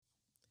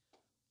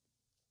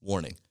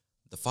Warning,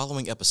 the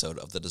following episode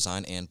of the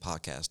Design and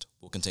Podcast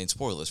will contain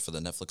spoilers for the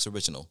Netflix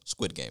original,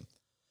 Squid Game.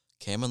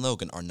 Cam and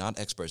Logan are not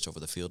experts over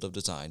the field of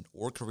design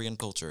or Korean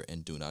culture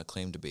and do not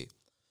claim to be.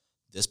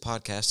 This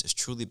podcast is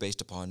truly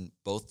based upon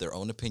both their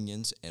own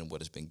opinions and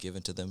what has been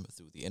given to them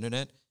through the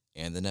internet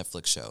and the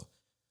Netflix show.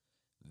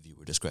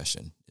 Viewer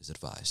discretion is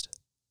advised.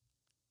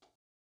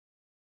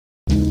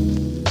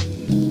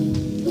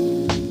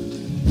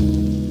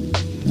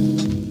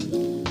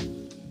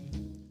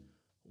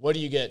 What do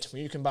you get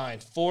when you combine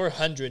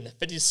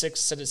 456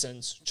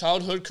 citizens,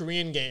 childhood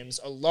Korean games,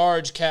 a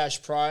large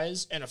cash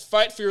prize, and a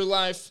fight for your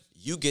life?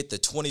 You get the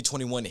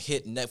 2021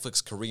 hit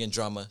Netflix Korean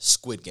drama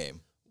Squid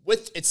Game.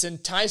 With its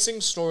enticing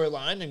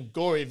storyline and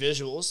gory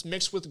visuals,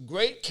 mixed with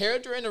great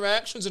character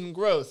interactions and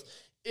growth,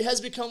 it has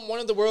become one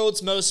of the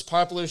world's most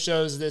popular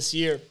shows this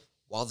year.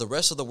 While the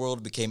rest of the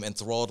world became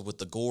enthralled with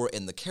the gore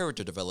and the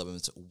character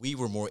developments, we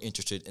were more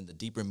interested in the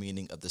deeper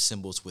meaning of the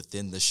symbols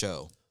within the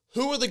show.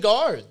 Who are the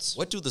guards?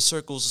 What do the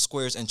circles,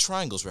 squares, and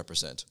triangles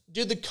represent?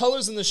 Do the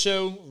colors in the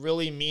show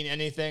really mean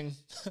anything?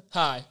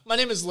 Hi, my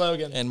name is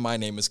Logan. And my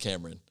name is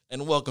Cameron.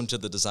 And welcome to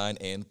the Design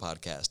and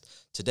Podcast.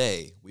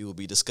 Today, we will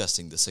be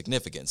discussing the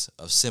significance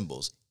of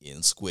symbols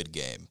in Squid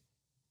Game.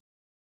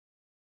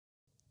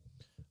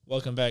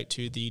 Welcome back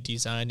to the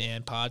Design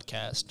and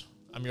Podcast.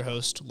 I'm your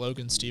host,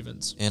 Logan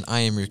Stevens. And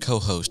I am your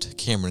co-host,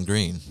 Cameron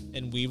Green.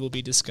 And we will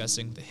be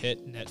discussing the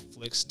hit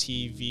Netflix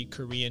TV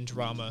Korean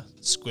drama,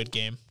 Squid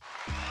Game.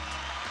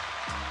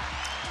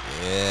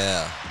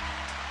 Yeah.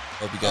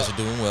 Hope you guys are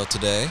doing well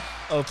today.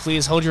 Oh,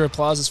 please hold your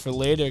applauses for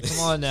later. Come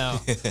on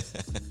now.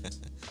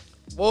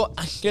 Well,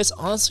 I guess,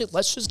 honestly,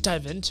 let's just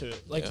dive into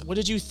it. What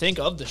did you think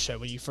of the show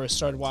when you first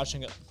started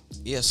watching it?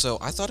 Yeah, so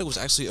I thought it was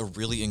actually a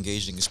really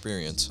engaging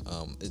experience.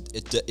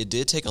 It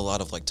did take a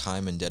lot of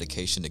time and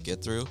dedication to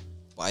get through,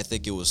 but I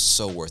think it was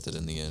so worth it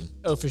in the end.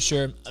 Oh, for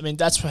sure. I mean,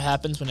 that's what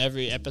happens when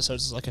every episode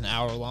is an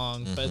hour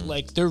long,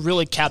 but they're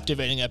really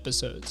captivating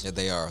episodes. Yeah,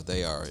 they are.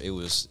 It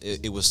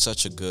was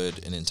such a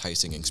good and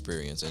enticing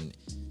experience, and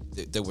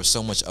there was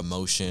so much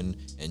emotion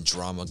and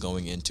drama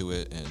going into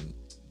it, and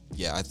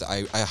yeah,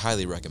 I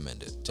highly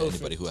recommend it to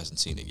anybody who hasn't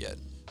seen it yet.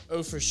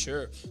 Oh, for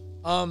sure.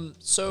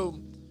 So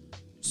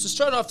to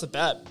start off the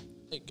bat,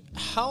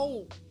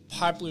 how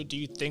popular do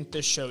you think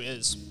this show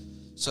is?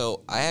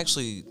 So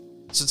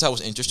since I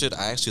was interested,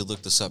 I actually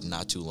looked this up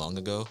not too long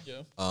ago.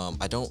 Yeah.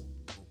 I don't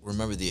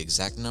remember the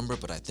exact number,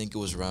 but I think it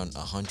was around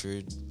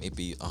 100,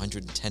 maybe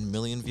 110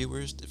 million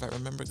viewers, if I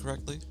remember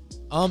correctly.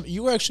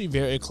 You were actually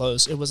very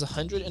close. It was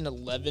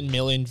 111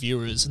 million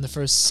viewers in the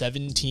first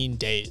 17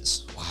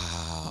 days.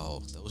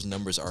 Wow, those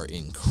numbers are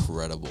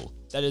incredible.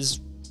 That is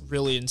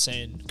really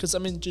insane. Because,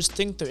 just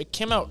think that it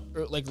came out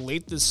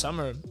late this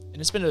summer, and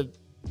it's been a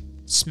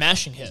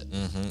smashing hit.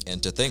 Mm-hmm.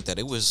 And to think that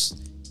it was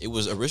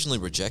originally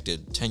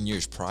rejected 10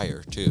 years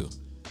prior, too.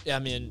 Yeah,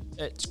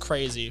 it's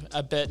crazy.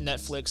 I bet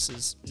Netflix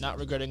is not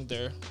regretting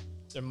their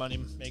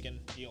money-making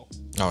deal.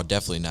 Oh,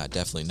 definitely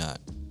not.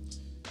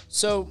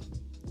 So,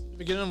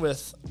 beginning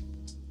with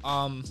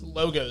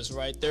logos,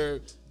 right?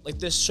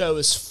 This show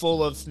is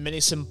full of many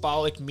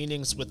symbolic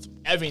meanings with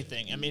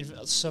everything.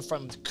 So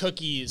from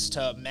cookies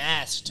to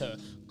masks to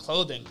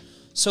clothing.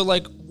 So,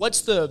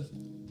 what's the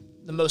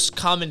most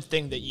common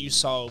thing that you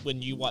saw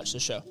when you watched the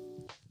show?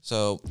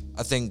 So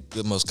I think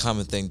the most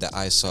common thing that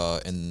I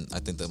saw, and I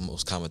think the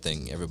most common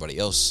thing everybody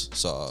else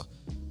saw,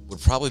 would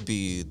probably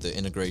be the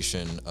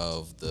integration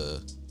of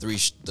the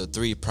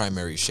three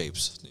primary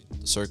shapes: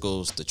 the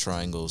circles, the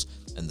triangles,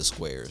 and the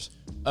squares.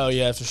 Oh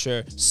yeah, for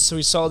sure. So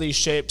we saw these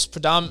shapes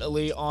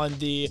predominantly on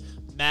the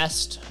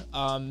masked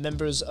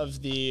members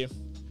of the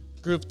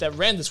group that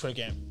ran the Squid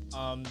Game.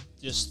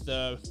 Just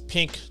the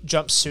pink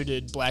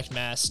jumpsuited black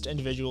masked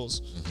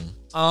individuals.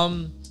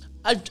 Mm-hmm.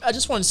 I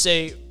just want to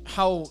say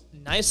how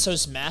nice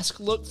those masks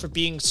look for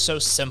being so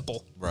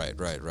simple. Right.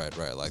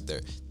 Like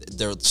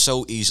they're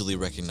so easily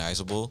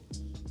recognizable.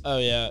 Oh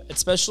yeah,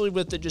 especially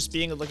with it just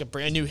being a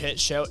brand new hit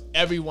show.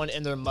 Everyone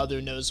and their mother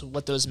knows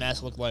what those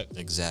masks look like.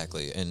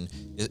 Exactly, and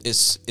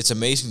it's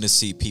amazing to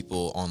see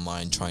people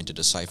online trying to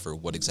decipher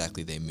what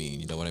exactly they mean.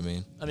 You know what I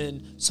mean?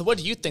 So what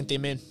do you think they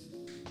mean?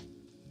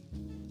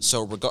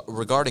 So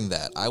regarding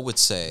that, I would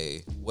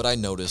say what I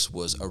noticed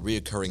was a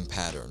reoccurring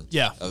pattern.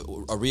 Yeah.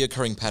 A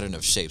reoccurring pattern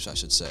of shapes, I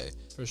should say.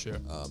 For sure.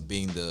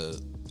 Being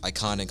the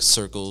iconic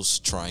circles,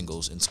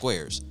 triangles, and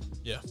squares.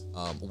 Yeah.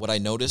 What I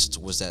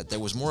noticed was that there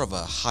was more of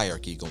a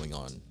hierarchy going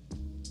on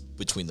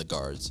between the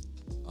guards.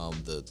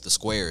 The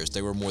squares,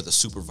 they were more the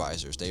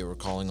supervisors. They were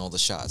calling all the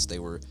shots. They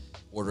were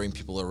ordering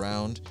people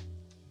around,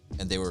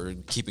 and they were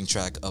keeping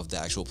track of the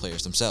actual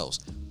players themselves.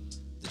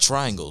 The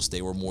triangles,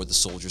 they were more the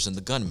soldiers and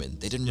the gunmen.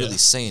 They didn't really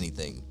say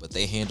anything, but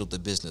they handled the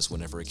business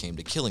whenever it came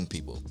to killing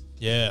people.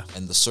 Yeah.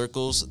 And the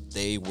circles,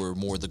 they were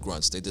more the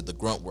grunts. They did the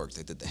grunt work.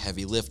 They did the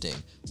heavy lifting.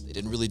 They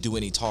didn't really do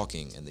any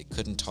talking, and they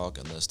couldn't talk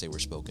unless they were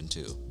spoken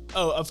to.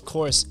 Oh, of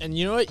course. And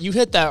you know what? You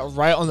hit that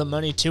right on the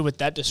money, too, with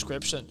that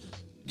description.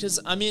 Because,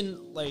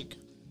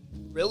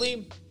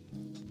 really,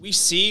 we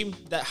see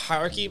that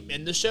hierarchy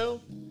in the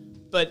show,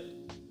 but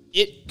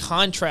it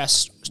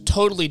contrasts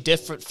totally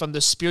different from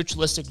the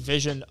spiritualistic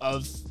vision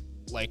of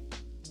like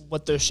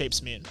what those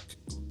shapes mean.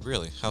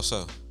 Really? How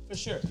so? For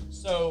sure.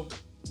 So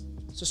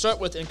start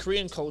with, in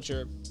Korean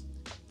culture,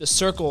 the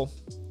circle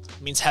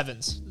means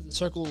heavens. The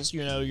circles,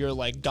 you're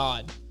like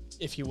God,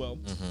 if you will.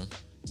 Mm-hmm.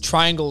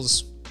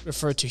 Triangles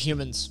refer to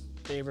humans.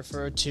 They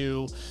refer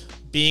to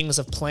beings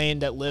of plane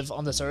that live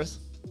on this earth.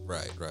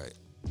 Right.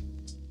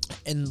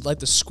 And like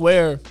the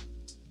square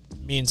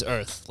means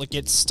earth. Like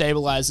it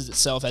stabilizes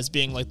itself as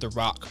being like the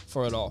rock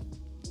for it all.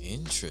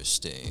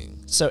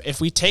 Interesting. So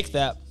if we take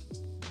that,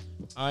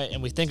 all right,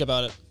 and we think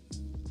about it,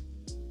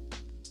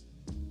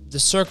 the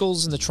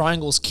circles and the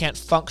triangles can't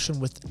function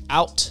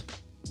without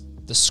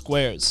the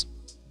squares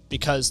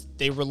because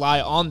they rely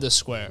on the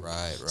square.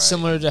 Right.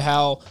 Similar to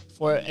how,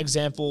 for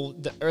example,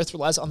 the earth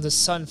relies on the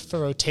sun for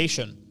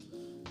rotation.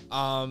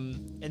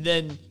 And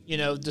then,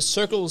 the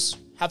circles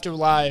have to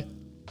rely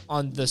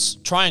on the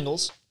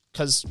triangles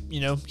because,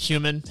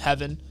 human,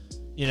 heaven,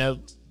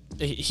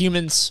 the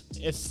humans,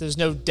 if there's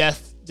no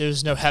death,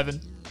 there's no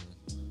heaven.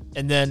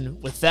 And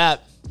then with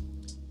that,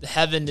 the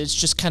heaven is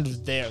just kind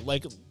of there.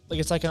 Like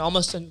it's like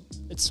almost an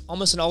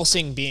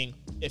all-seeing being,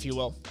 if you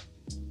will.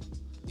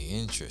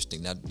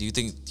 Interesting. Now, do you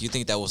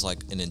think that was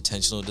like an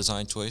intentional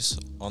design choice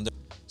on there?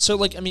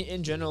 So,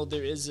 in general,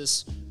 there is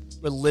this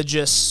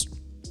religious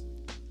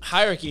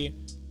hierarchy,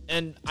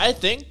 and I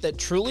think that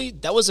truly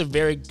that was a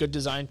very good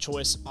design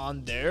choice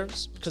on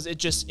theirs because it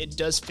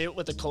does fit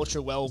with the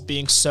culture well,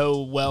 being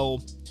so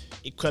well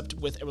equipped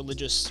with a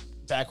religious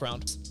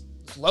background.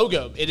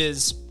 Logo, it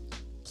is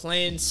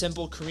plain,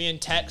 simple Korean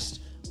text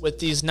with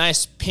these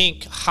nice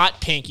pink, hot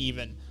pink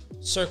even,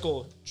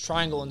 circle,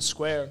 triangle, and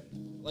square.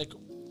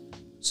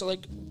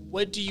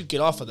 What do you get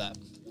off of that?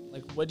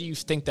 What do you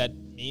think that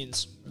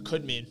means or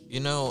could mean?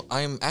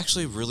 I'm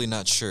actually really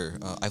not sure.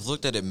 I've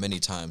looked at it many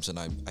times, and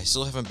I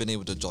still haven't been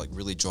able to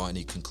really draw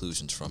any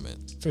conclusions from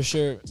it. For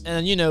sure.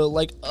 And,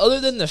 other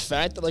than the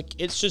fact that,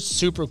 it's just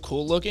super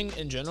cool looking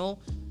in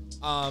general,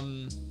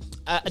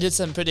 I did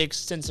some pretty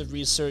extensive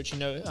research,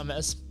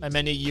 my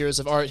many years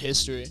of art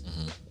history,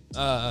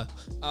 that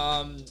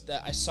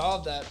I saw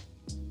that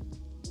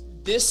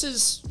this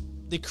is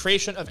the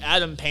creation of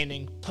atom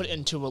painting put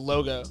into a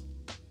logo.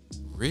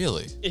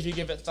 Really? If you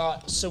give it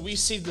thought. So we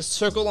see the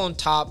circle on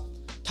top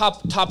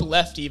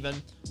left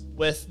even,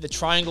 with the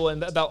triangle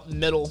in about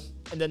middle,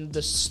 and then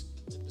the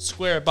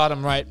square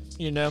bottom right,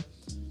 And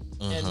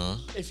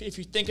if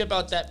you think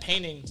about that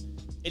painting,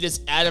 it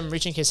is Adam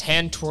reaching his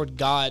hand toward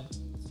God,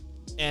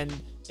 and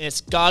it's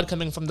God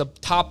coming from the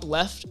top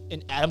left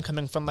and Adam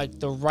coming from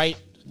the right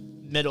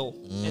middle,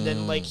 and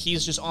then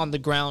he's just on the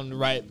ground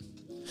right.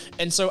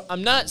 And so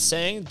I'm not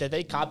saying that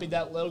they copied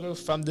that logo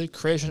from the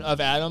creation of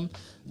Adam,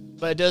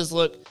 but it does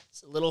look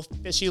a little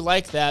fishy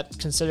like that,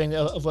 considering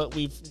of what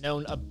we've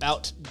known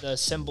about the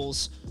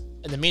symbols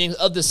and the meanings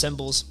of the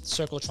symbols,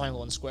 circle,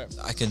 triangle, and square.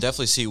 I can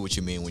definitely see what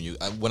you mean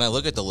when I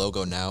look at the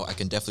logo now. I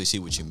can definitely see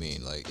what you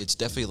mean. It's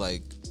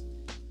definitely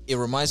it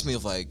reminds me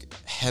of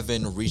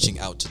heaven reaching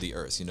out to the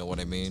earth. You know what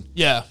I mean?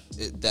 Yeah.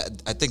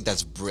 I think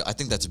that's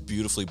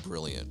beautifully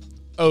brilliant.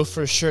 Oh,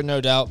 for sure,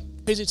 no doubt.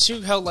 Crazy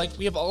too how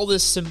we have all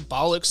this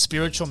symbolic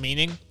spiritual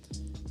meaning,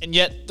 and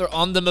yet they're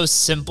on the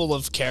most simple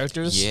of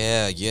characters.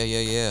 Yeah.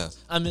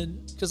 I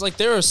mean, because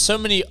there are so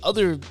many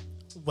other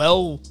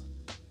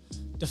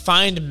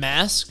well-defined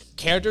mask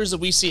characters that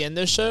we see in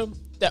this show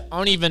that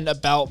aren't even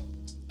about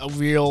a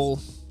real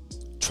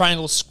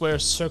triangle, square,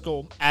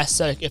 circle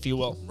aesthetic, if you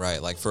will.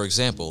 Right, for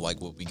example,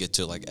 when we get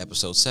to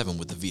episode 7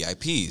 with the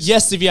VIPs.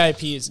 Yes, the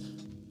VIPs.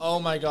 Oh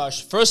my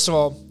gosh. First of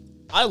all,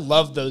 I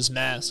love those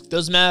masks.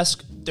 Those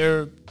masks,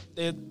 they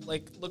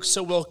look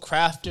so well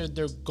crafted.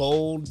 They're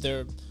gold.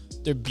 They're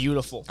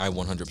beautiful. I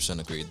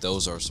 100% agree.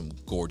 Those are some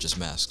gorgeous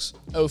masks.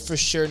 Oh, for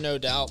sure, no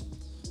doubt.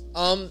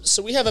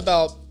 So we have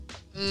about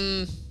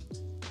 7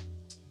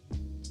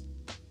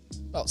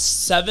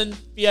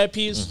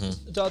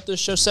 VIPs throughout this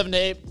show, 7 to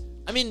 8.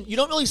 I mean, you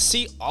don't really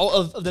see all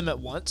of them at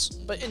once,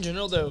 but in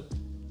general, though,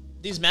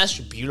 these masks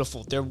are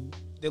beautiful.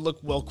 They look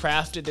well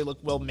crafted. They look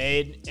well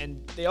made,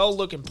 and they all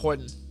look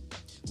important.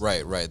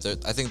 Right.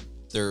 I think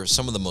they're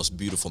some of the most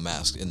beautiful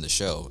masks in the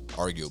show,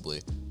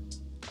 arguably.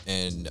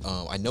 And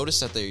I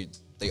noticed that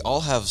they all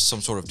have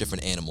some sort of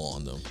different animal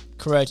on them.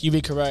 Correct. You'd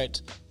be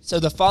correct. So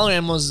the following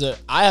animals that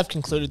I have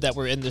concluded that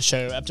were in the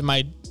show after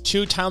my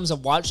 2 times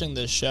of watching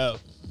this show.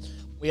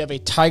 We have a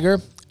tiger,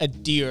 a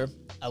deer,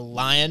 a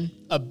lion,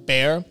 a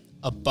bear,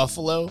 a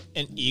buffalo,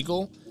 an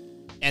eagle,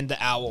 and the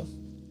owl.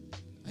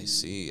 I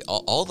see.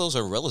 All those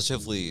are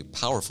relatively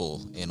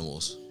powerful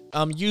animals.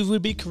 You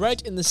would be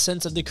correct in the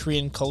sense of the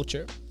Korean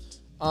culture.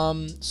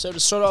 So to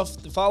start off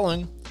the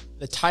following,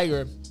 the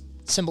tiger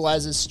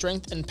symbolizes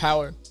strength and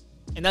power.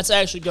 And that's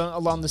actually going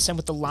along the same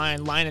with the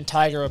lion. Lion and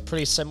tiger are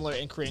pretty similar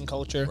in Korean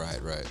culture.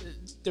 Right.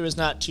 There is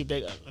not too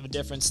big of a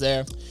difference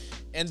there.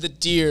 And the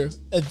deer.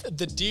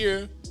 The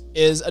deer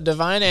is a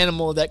divine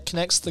animal that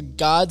connects the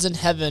gods in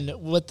heaven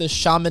with the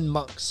shaman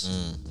monks.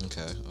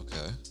 Okay.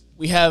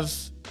 We have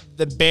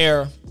the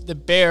bear. The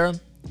bear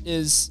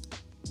is...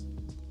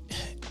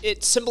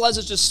 it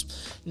symbolizes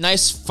just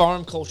nice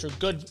farm culture,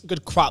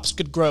 good crops,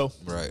 good grow.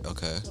 Right.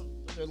 Okay.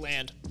 Their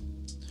land.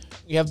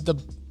 We have the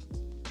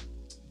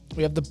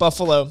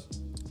buffalo,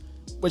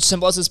 which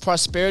symbolizes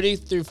prosperity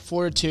through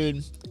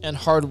fortitude and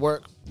hard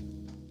work.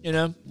 You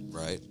know?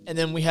 Right. And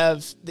then we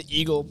have the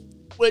eagle,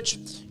 which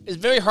is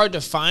very hard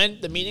to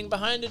find the meaning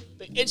behind it,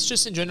 but it's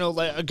just in general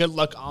like a good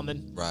luck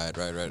omen. Right.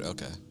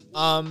 Okay.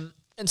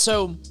 And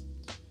so,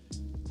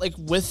 like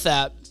with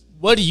that,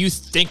 what do you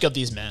think of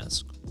these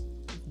masks?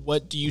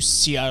 What do you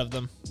see out of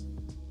them?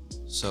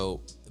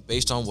 So,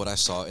 based on what I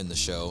saw in the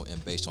show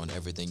and based on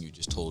everything you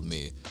just told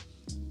me,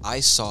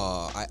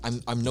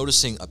 I'm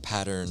noticing a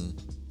pattern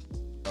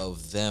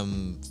of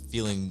them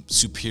feeling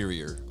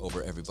superior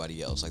over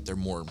everybody else, like they're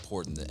more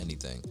important than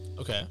anything.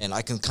 Okay. And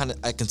I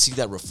can see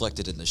that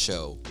reflected in the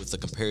show with the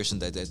comparison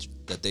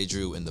that they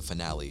drew in the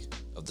finale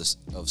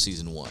of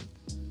season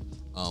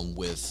 1,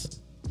 with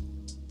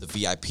the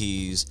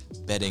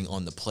VIPs betting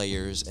on the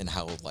players and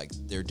how like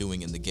they're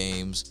doing in the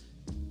games,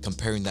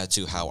 comparing that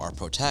to how our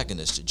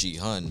protagonist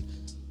Ji-hun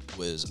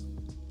was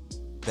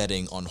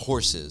betting on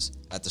horses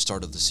at the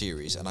start of the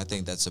series. And I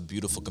think that's a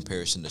beautiful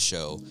comparison to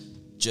show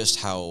just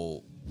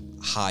how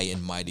high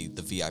and mighty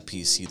the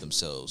VIPs see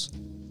themselves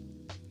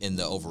in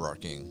the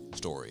overarching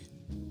story.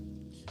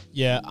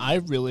 Yeah, I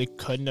really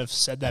couldn't have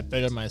said that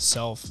better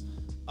myself.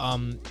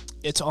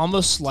 It's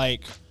almost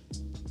like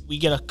we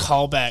get a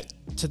callback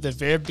to the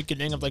very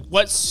beginning of like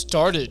what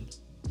started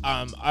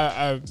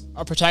our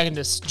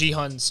protagonist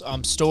Ji-hun's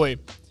story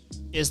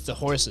is the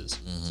horses.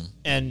 Mm-hmm.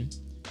 And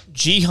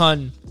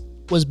Ji-hun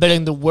was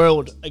betting the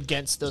world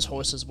against those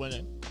horses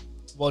winning.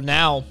 Well,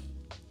 now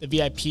the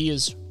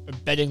VIPs are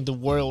betting the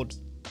world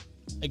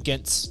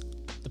against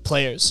the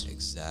players.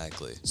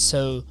 Exactly.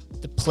 So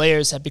the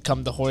players have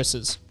become the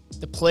horses.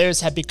 The players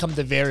have become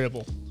the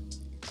variable.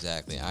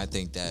 Exactly. I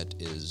think that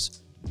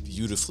is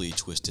beautifully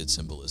twisted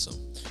symbolism.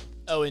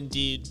 Oh,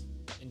 indeed,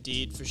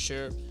 for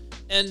sure.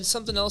 And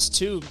something else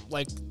too,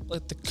 like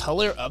the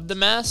color of the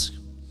mask,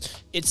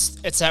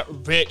 it's that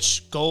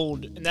rich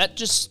gold, and that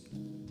just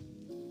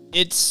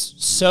it's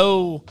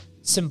so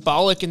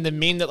symbolic in the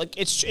mean that like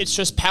it's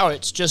just power,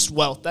 it's just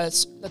wealth.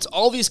 That's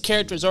all these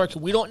characters are.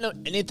 We don't know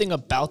anything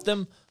about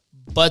them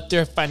but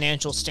their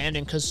financial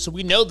standing, because so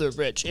we know they're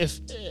rich. If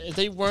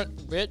they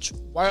weren't rich,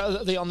 why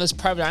are they on this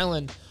private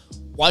island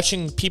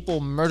watching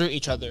people murder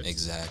each other?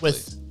 Exactly.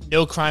 With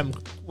no crime,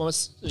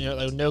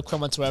 no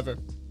crime whatsoever.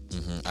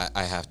 Mm-hmm.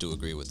 I have to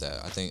agree with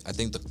that. I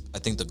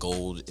think the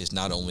gold is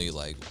not only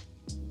like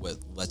what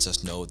lets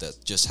us know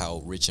that just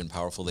how rich and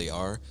powerful they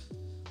are,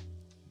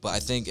 but I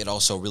think it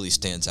also really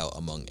stands out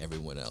among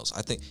everyone else.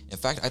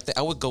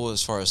 I would go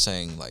as far as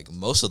saying like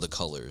most of the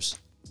colors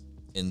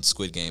in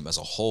Squid Game as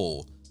a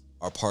whole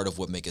are part of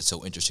what make it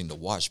so interesting to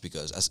watch,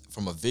 because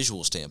from a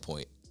visual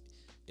standpoint,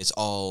 it's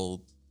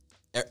all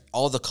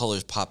the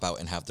colors pop out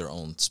and have their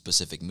own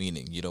specific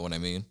meaning. You know what I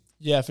mean?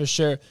 Yeah, for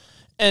sure.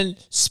 And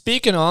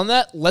speaking on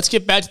that, let's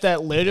get back to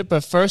that later.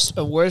 But first,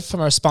 a word from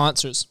our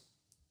sponsors.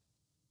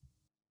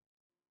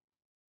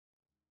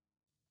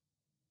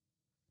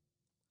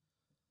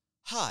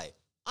 Hi,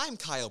 I'm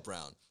Kyle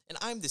Brown, and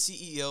I'm the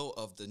CEO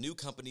of the new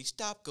company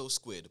Stop Go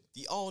Squid,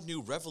 the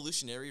all-new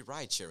revolutionary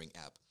ride-sharing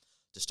app.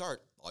 To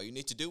start, all you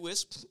need to do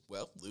is,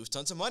 lose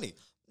tons of money.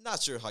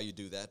 Not sure how you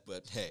do that,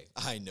 but hey,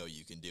 I know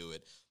you can do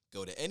it.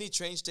 Go to any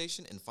train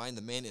station and find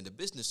the man in a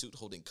business suit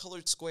holding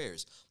colored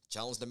squares.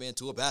 Challenge the man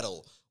to a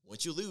battle.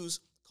 Once you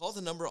lose, call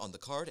the number on the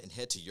card and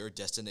head to your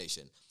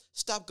destination.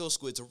 Stop Go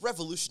Squid's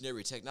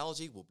revolutionary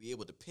technology will be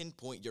able to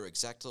pinpoint your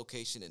exact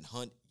location and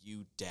hunt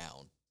you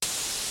down.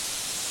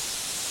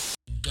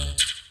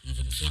 Don't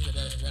even think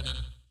about running.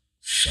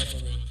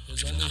 Suffering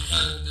is only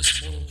hell in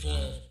this mortal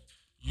coil.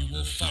 You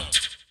will fight.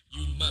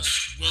 You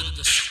must win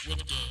the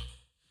Squid Game.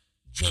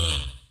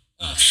 Join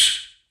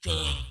us.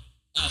 Join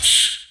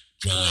us.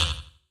 Join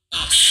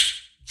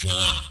us.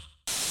 Join.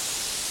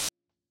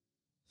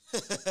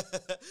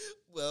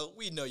 Well,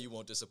 we know you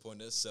won't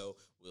disappoint us, so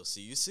we'll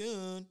see you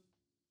soon.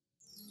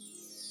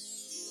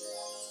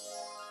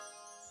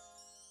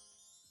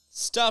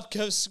 Stop,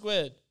 Go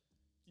Squid.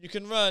 You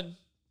can run.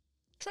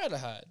 Try to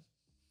hide.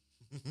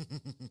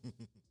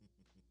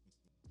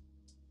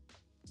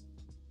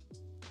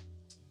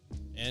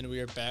 And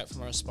we are back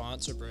from our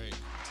sponsor break.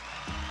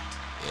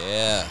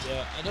 Yeah.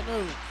 Yeah, I don't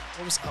know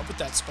what was up with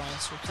that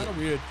sponsor. Kind of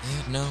weird.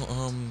 Yeah,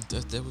 no,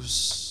 there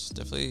was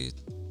definitely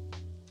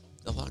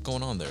a lot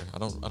going on there. I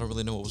don't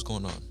really know what was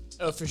going on.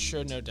 Oh, for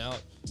sure, no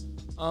doubt.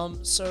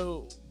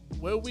 So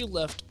where we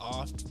left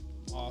off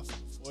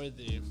for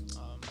the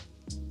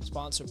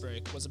sponsor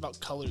break was about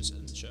colors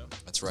in the show.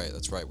 That's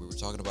right. We were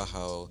talking about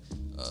how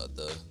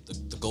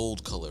the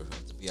gold color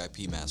of the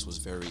VIP mask was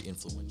very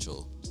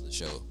influential to the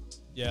show.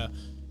 Yeah,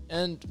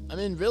 and I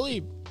mean,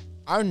 really,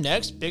 our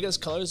next biggest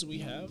colors we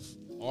have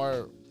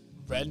are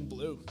red and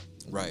blue.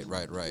 Right.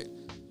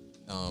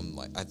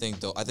 I think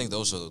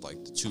those are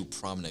like the two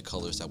prominent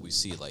colors that we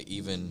see. Like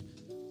even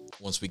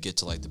once we get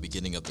to like the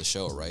beginning of the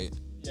show, right?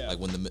 Yeah.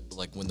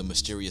 Like when the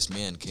mysterious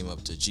man came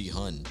up to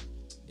Ji-hun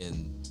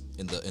in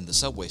the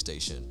subway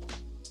station,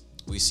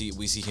 we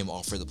see him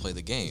offer to play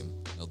the game.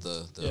 You know,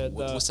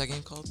 what's that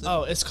game called?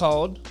 It's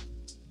called.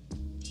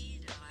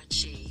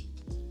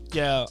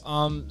 Yeah.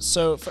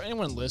 So for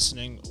anyone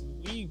listening,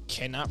 we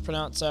cannot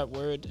pronounce that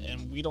word,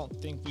 and we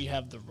don't think we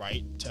have the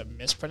right to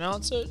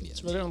mispronounce it. Yeah.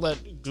 So we're gonna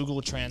let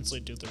Google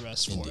Translate do the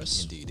rest for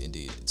us.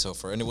 Indeed. So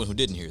for anyone who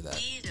didn't hear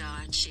that,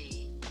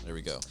 there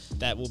we go.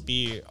 That will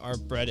be our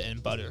bread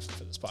and butter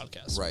for this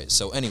podcast. Right.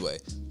 So anyway,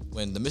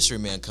 when the mystery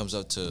man comes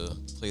up to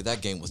play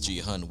that game with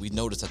Ji-hun, we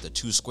notice that the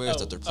two squares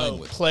that they're playing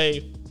with.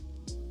 Play.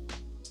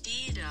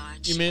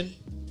 You mean?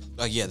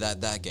 Yeah,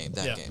 that game.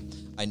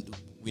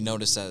 We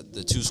notice that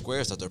the two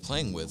squares that they're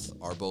playing with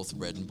are both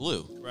red and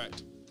blue. Right.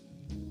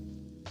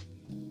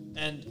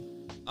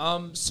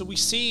 And so we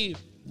see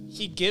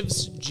he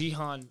gives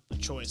Ji-hun a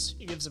choice.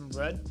 He gives him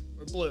red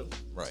or blue.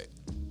 Right.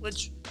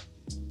 Which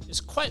is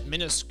quite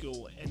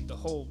minuscule in the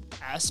whole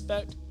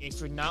aspect if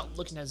you're not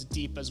looking as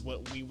deep as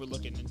what we were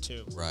looking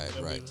into when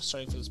we were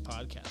starting for this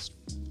podcast.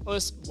 Well,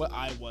 that's what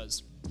I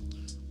was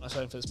when I was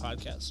starting for this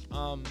podcast.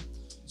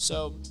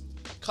 So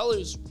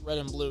colors red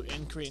and blue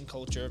in Korean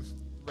culture.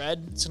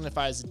 Red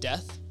signifies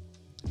death,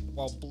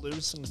 while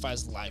blue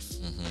signifies life.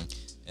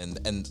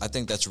 Mm-hmm. And I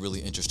think that's really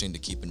interesting to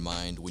keep in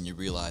mind when you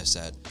realize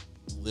that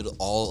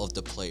all of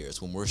the players,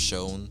 when we're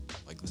shown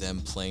like them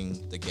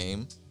playing the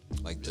game,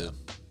 like when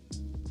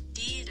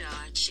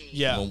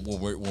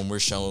we're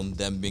shown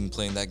them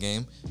playing that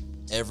game,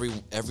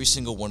 every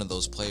single one of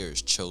those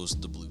players chose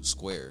the blue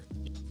square.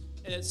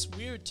 And it's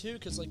weird too,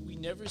 because like we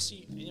never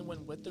see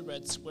anyone with the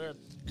red square,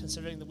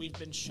 considering that we've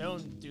been shown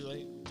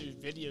through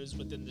videos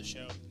within the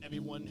show,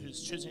 everyone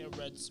who's choosing a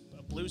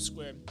blue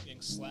square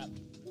getting slapped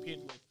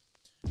repeatedly.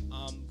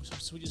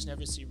 So we just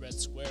never see red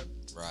square.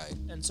 Right.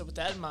 And so with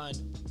that in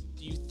mind,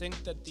 do you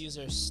think that these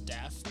are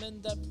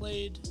staffmen that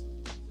played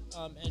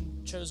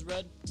and chose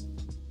red?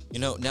 You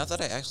know, now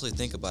that I actually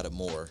think about it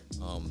more,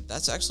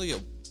 that's actually a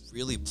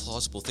really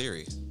plausible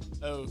theory.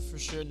 Oh, for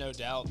sure, no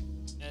doubt.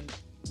 And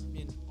I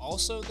mean,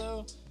 also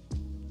though,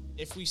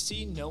 if we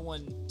see no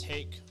one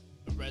take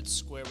a red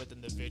square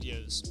within the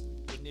videos,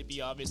 wouldn't it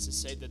be obvious to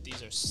say that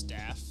these are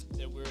staff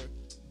that we're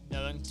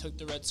knowing took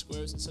the red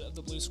squares instead of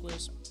the blue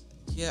squares?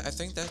 Yeah, I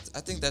think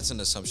that's an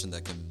assumption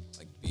that can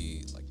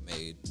be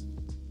made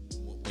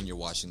when you're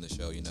watching the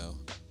show, you know.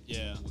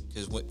 Yeah.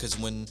 Because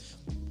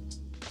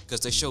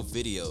they show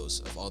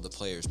videos of all the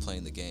players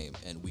playing the game,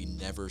 and we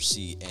never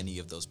see any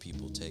of those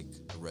people take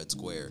a red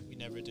square. We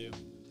never do.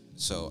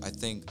 So I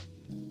think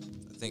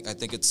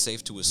it's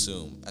safe to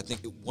assume.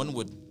 One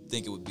would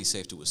think it would be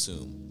safe to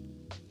assume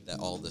that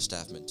all the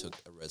staffmen took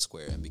a red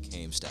square and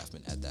became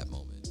staffmen at that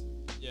moment.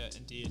 Yeah,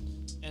 indeed.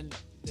 And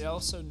they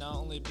also not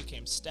only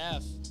became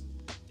staff,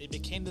 they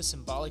became the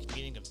symbolic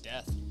meaning of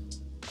death.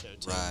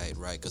 Right.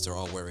 Because they were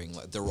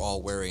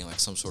all wearing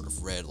some sort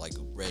of red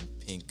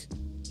pink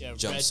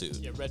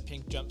jumpsuit. Red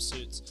pink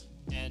jumpsuits.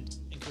 And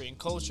in Korean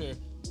culture,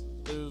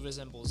 blue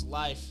resembles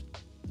life,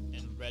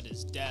 and red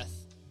is death.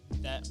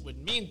 That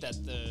would mean that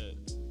the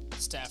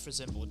staff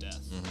resemble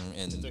death. Mm-hmm.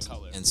 And their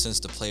color. And since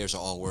the players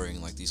are all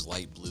wearing these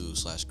light blue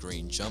 /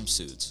 green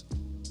jumpsuits,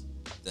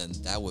 then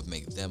that would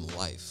make them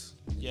life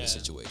in this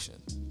situation.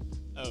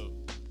 Oh,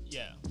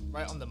 yeah,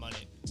 right on the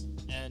money.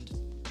 And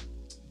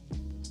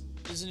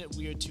isn't it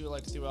weird too,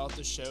 throughout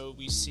the show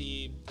we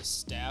see the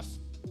staff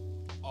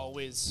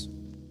always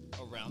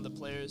around the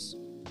players?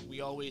 We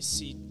always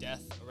see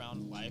death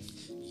around life.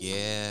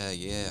 Yeah,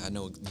 I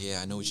know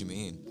what you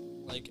mean.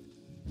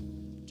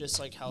 Just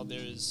like how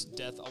there's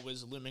death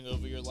always looming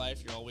over your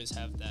life, you always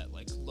have that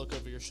look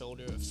over your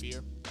shoulder of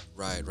fear.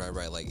 Right.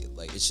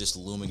 Like it's just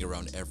looming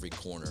around every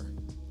corner.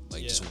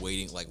 Just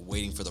waiting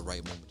for the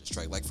right moment to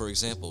strike. Like for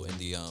example, in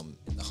the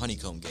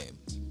honeycomb game.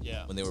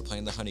 Yeah. When they were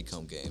playing the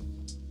honeycomb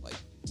game,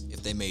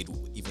 if they made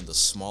even the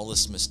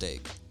smallest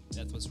mistake,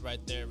 death was right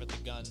there with the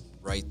gun.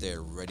 Right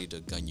there, ready to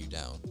gun you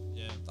down.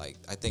 Yeah. I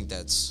think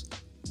that's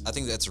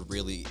a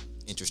really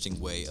interesting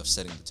way of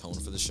setting the tone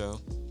for the show,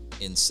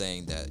 in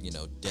saying that,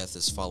 death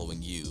is following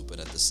you,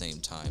 but at the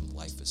same time,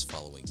 life is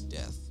following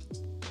death.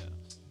 Yeah.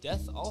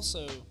 Death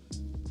also,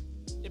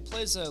 it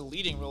plays a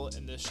leading role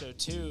in this show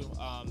too.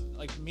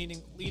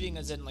 Meaning leading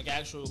as in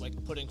actual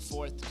putting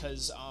forth,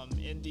 because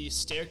in the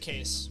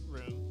staircase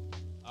room,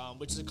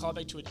 which is a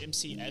callback to an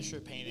MC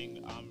Escher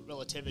painting,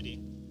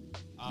 Relativity,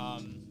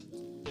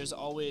 there's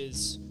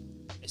always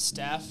a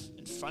staff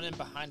in front and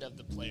behind of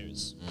the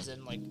players, as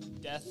in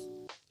death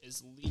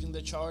is leading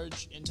the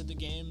charge into the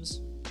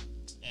games,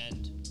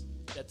 and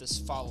death is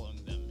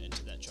following them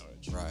into that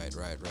charge. Right.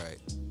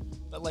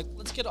 But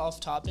let's get off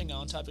topic and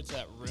on topic to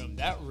that room.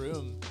 That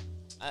room,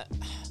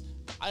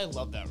 I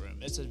love that room.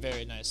 It's a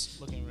very nice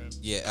looking room.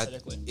 Yeah,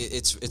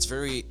 it's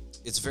very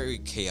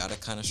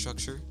chaotic kind of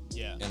structure.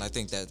 Yeah. And I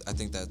think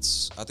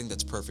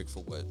that's perfect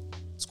for what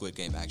Squid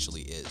Game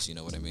actually is. You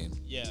know what I mean?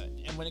 Yeah.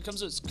 And when it comes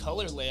to its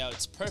color layout,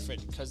 it's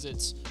perfect because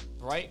it's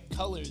bright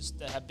colors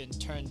that have been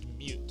turned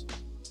mute.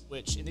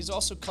 And these are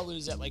also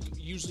colors that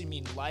usually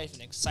mean life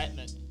and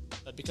excitement,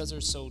 but because they're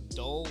so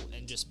dull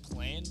and just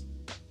plain,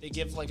 they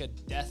give a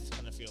death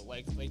kind of feel.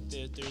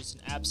 There's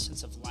an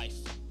absence of life,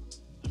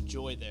 of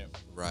joy there.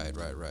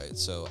 Right.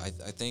 So I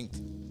think,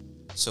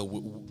 so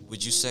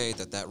would you say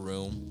that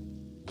room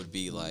would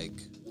be like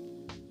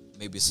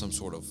maybe some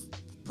sort of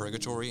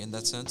purgatory in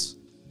that sense?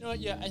 You know what?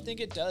 Yeah, I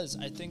think it does.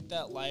 I think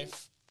that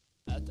life,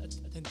 I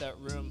think that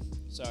room,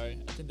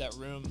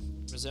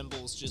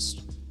 resembles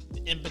just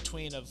the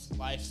in-between of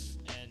life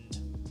and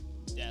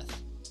death.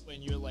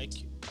 When you're like,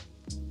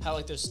 how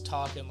like there's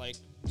talk in like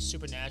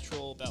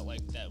Supernatural about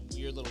like that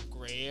weird little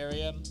gray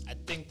area. I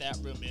think that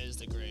room is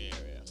the gray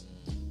area.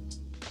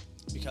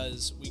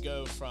 Because we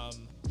go from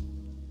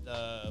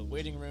the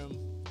waiting room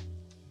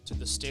to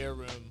the stair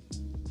room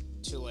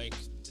to like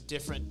the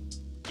different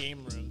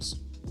game rooms,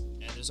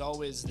 and there's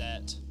always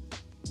that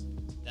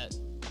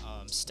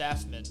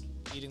staffman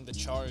leading the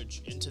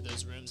charge into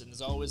those rooms, and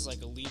there's always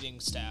like a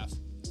leading staff,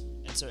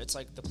 and so it's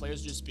like the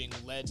players just being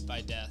led by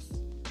death,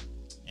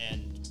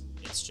 and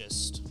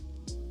it's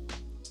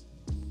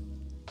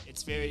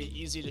very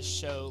easy to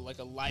show like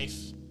a life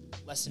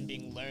lesson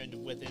being learned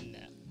within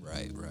that.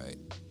 Right.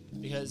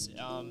 Because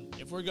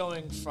if we're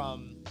going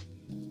from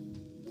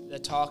the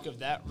talk of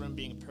that room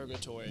being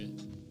purgatory,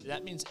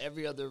 that means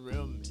every other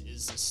room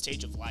is a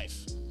stage of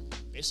life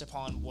based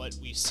upon what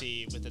we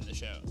see within the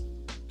show.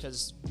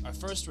 Because our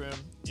first room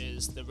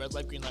is the red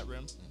light, green light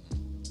room.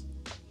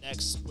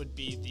 Next would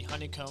be the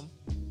honeycomb.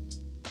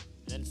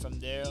 And then from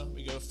there,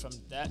 we go from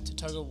that to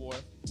tug of war.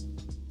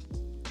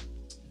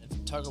 And then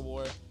from tug of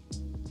war,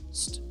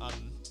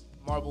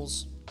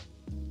 marbles,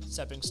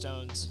 stepping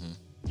stones.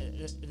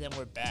 And then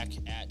we're back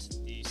at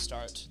the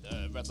start,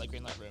 the red light,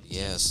 green light room.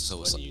 Yes. So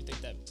what do you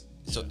think that?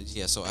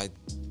 So I,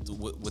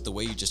 with the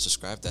way you just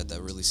described that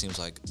really seems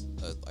like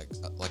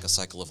a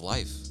cycle of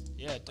life.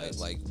 Yeah, it does.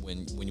 Like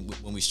when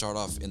we start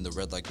off in the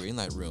red light, green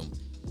light room,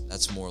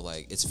 that's more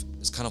like it's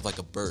kind of like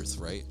a birth,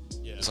 right?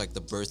 Yeah. It's like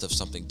the birth of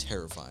something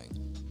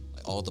terrifying.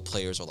 Like all the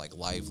players are like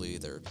lively,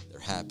 they're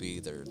happy,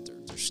 they're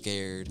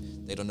scared,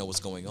 they don't know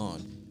what's going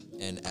on,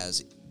 and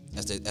as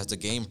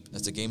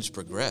the games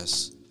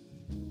progress,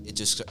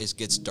 it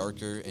gets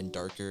darker and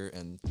darker,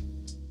 and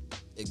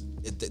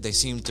they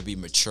seem to be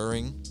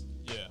maturing.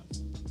 Yeah.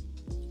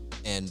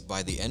 And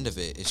by the end of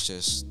it, it's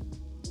just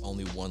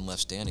only one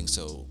left standing.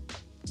 So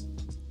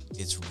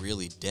it's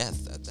really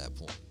death at that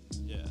point.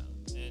 Yeah,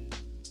 and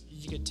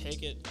you could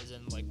take it as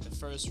in like the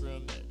first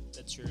room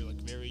that's your like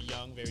very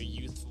young, very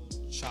youthful,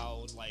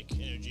 childlike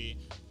energy,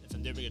 and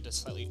from there we get to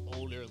slightly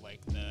older,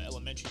 like the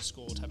elementary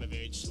school type of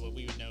age, so what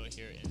we would know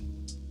here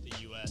in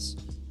the U.S.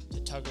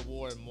 to tug of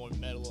war, more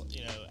middle,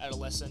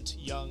 adolescent,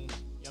 young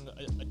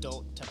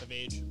adult type of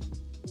age,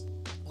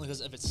 only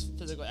because of its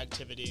physical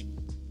activity.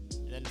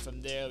 And then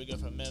from there we go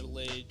from middle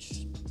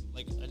age,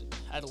 like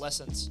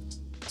adolescence,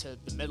 to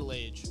the middle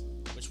age,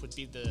 which would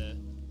be the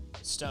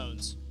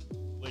stones,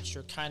 which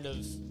you're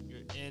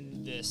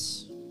in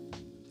this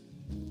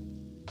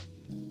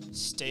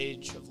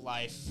stage of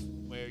life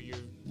where you're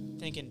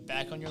thinking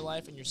back on your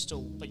life and you're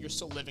still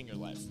living your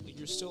life. Like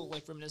you're still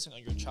like reminiscing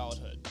on your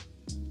childhood,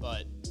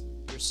 but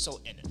you're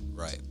still in it.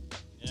 Right.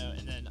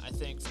 And then I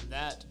think from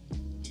that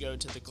we go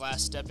to the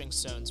glass stepping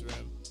stones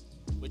room,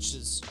 which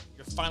is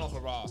your final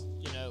hurrah.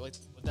 Like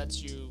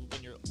that's you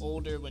when you're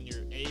older, when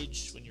you're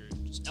aged, when you're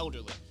just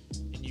elderly,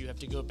 and you have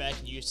to go back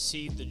and you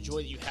see the joy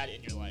that you had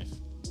in your life,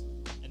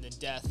 and then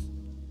death,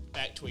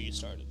 back to where you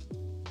started.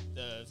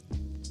 The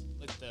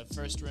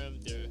first room,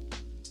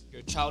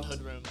 your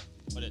childhood room,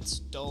 but it's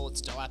dull,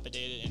 it's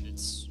dilapidated, and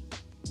it's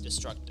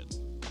destructive.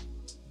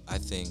 I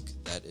think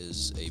that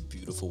is a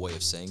beautiful way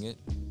of saying it.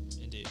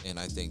 Indeed. And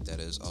I think that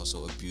is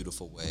also a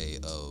beautiful way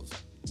of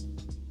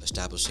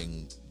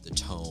establishing the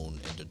tone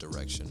and the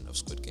direction of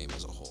Squid Game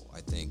as a whole.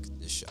 I think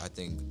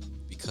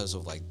because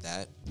of like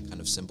that kind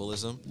of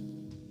symbolism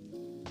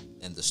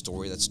and the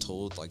story that's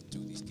told like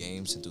through these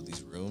games and through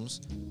these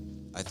rooms,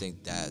 I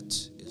think that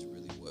is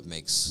really what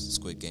makes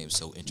Squid Game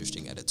so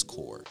interesting at its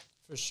core.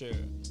 For sure.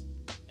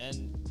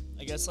 And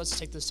I guess let's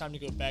take this time to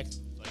go back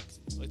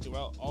like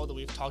throughout all that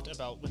we've talked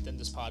about within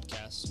this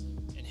podcast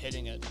and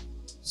hitting it.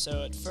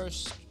 So at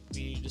first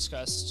we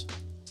discussed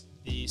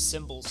the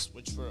symbols,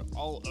 which were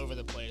all over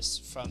the place,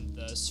 from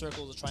the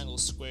circles, the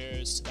triangles,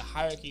 squares, to the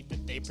hierarchy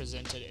that they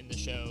presented in the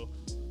show.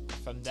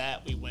 From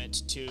that, we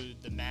went to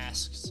the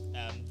masks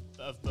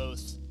of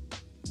both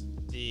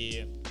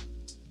the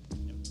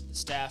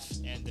staff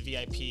and the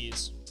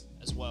VIPs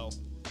as well.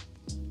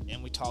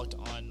 And we talked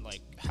on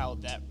like how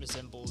that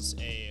resembles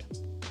a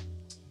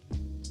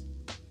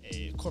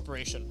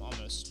corporation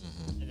almost.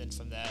 Mm-hmm. And then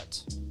from that,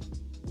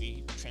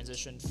 we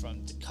transitioned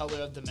from the color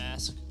of the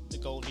mask, the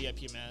gold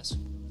VIP mask,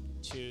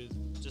 to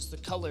just the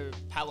color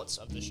palettes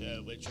of the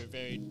show, which are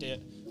very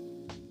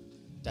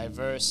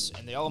diverse,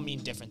 and they all mean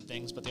different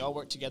things, but they all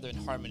work together in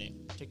harmony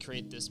to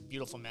create this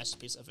beautiful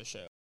masterpiece of a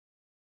show.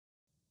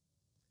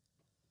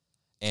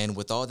 And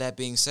with all that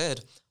being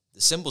said, the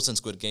symbols in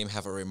Squid Game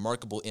have a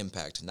remarkable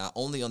impact, not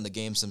only on the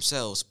games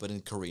themselves, but in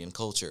Korean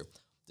culture.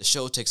 The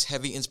show takes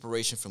heavy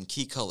inspiration from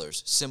key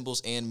colors,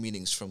 symbols, and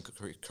meanings from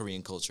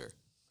Korean culture.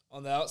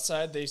 On the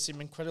outside, they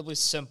seem incredibly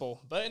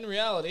simple, but in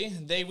reality,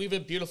 they weave a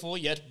beautiful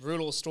yet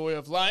brutal story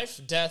of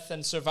life, death,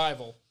 and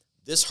survival.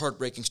 This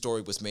heartbreaking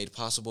story was made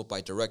possible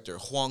by director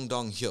Hwang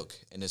Dong-hyuk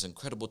and his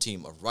incredible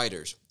team of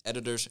writers,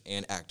 editors,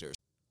 and actors.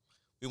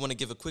 We want to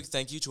give a quick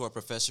thank you to our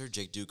professor,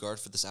 Jake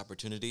Dugard, for this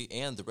opportunity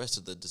and the rest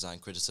of the design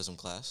criticism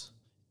class.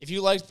 If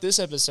you liked this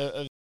episode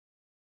of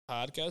the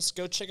podcast,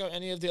 go check out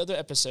any of the other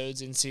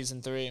episodes in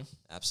Season 3.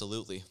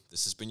 Absolutely.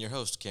 This has been your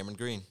host, Cameron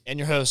Green. And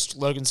your host,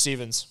 Logan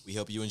Stevens. We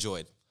hope you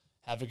enjoyed.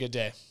 Have a good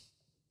day.